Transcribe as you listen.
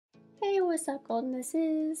what's up, Golden? This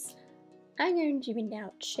is. I'm going to be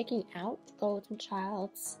now checking out Golden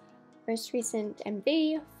Child's most recent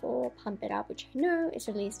MV for Pump It Up, which I know is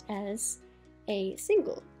released as a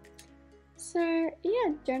single. So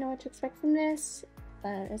yeah, don't know what to expect from this,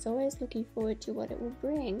 but as always, looking forward to what it will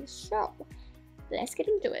bring. So let's get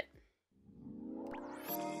into it.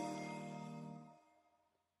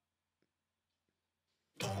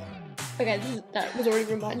 Okay, that was already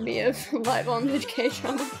reminding me of Live on the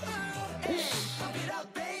K-drama.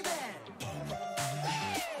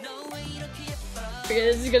 Okay,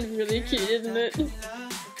 this is gonna be really cute, isn't it?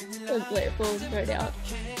 Let's wait for it to right out.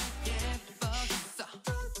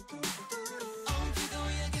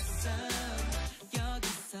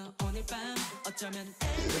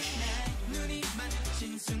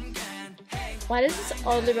 Why does this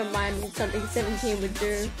oddly remind me of something 17 would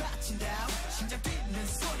do?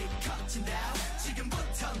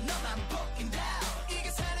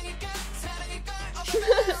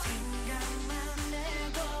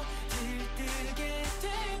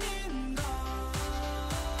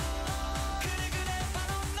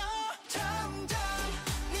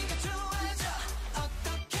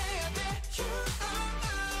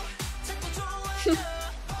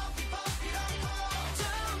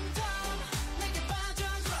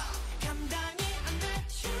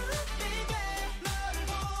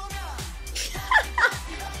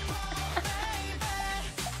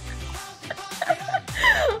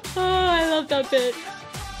 That bit.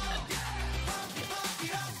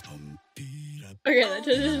 Okay, that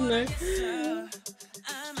transition though.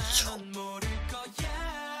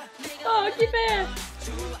 Oh, keep it!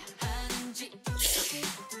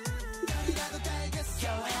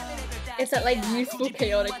 It's that like youthful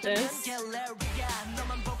chaoticness.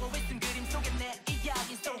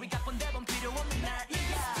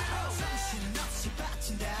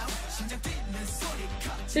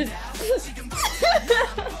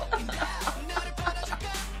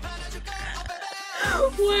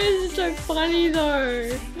 Why is it so funny though?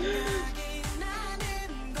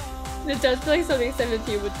 It does feel like something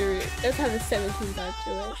 17 would do. It does have a 17 vibe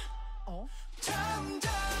to it.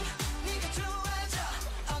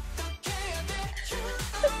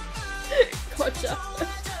 Gotcha.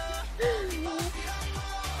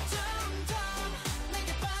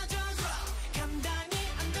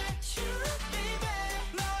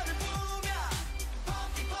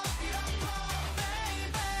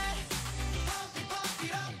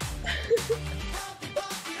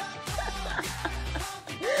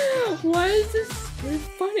 Why is this so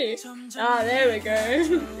funny? Ah, there we go.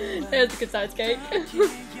 There's a good size cake.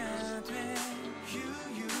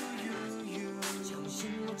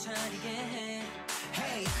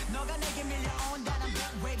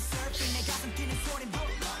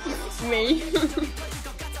 Me.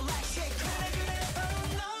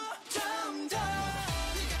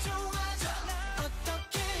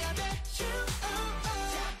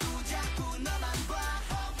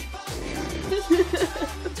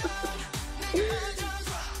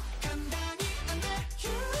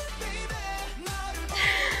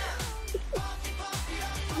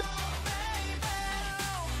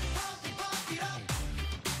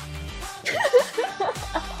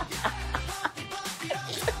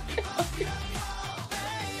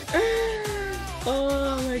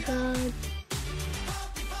 Oh my god.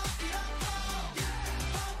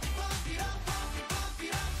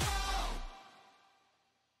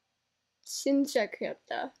 진짜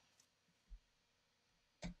귀엽다.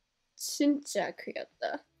 진짜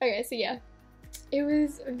귀엽다. Okay, so yeah. It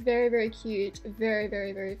was very cute,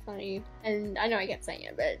 very funny, and I know I kept saying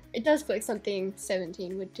it, but it does feel like something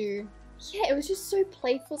 17 would do. Yeah, it was just so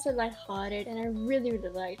playful, so lighthearted, and I really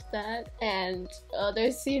liked that. And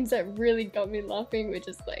those scenes that really got me laughing were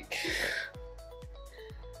just like,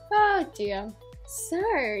 oh dear. So,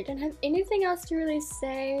 don't have anything else to really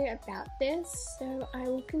say about this, so I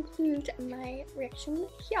will conclude my reaction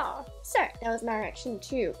here. So, that was my reaction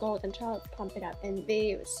to Golden Child's Pump It Up MV.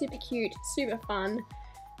 It was super cute, super fun,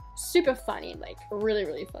 super funny, like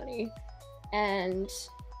really funny. And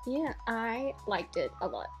yeah, I liked it a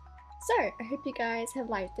lot. So, I hope you guys have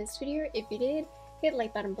liked this video. If you did, hit the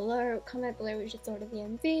like button below, comment below what you thought of the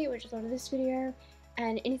MV, what you thought of this video,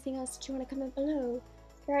 and anything else that you want to comment below,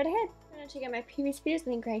 go right ahead. Check out my previous videos,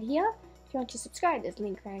 link right here. If you want to subscribe, there's a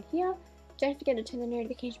link right here. Don't forget to turn the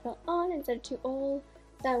notification bell on and set it to all.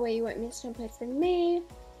 That way you won't miss an upload from me.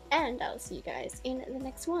 And I'll see you guys in the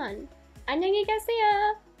next one. 안녕히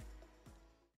가세요.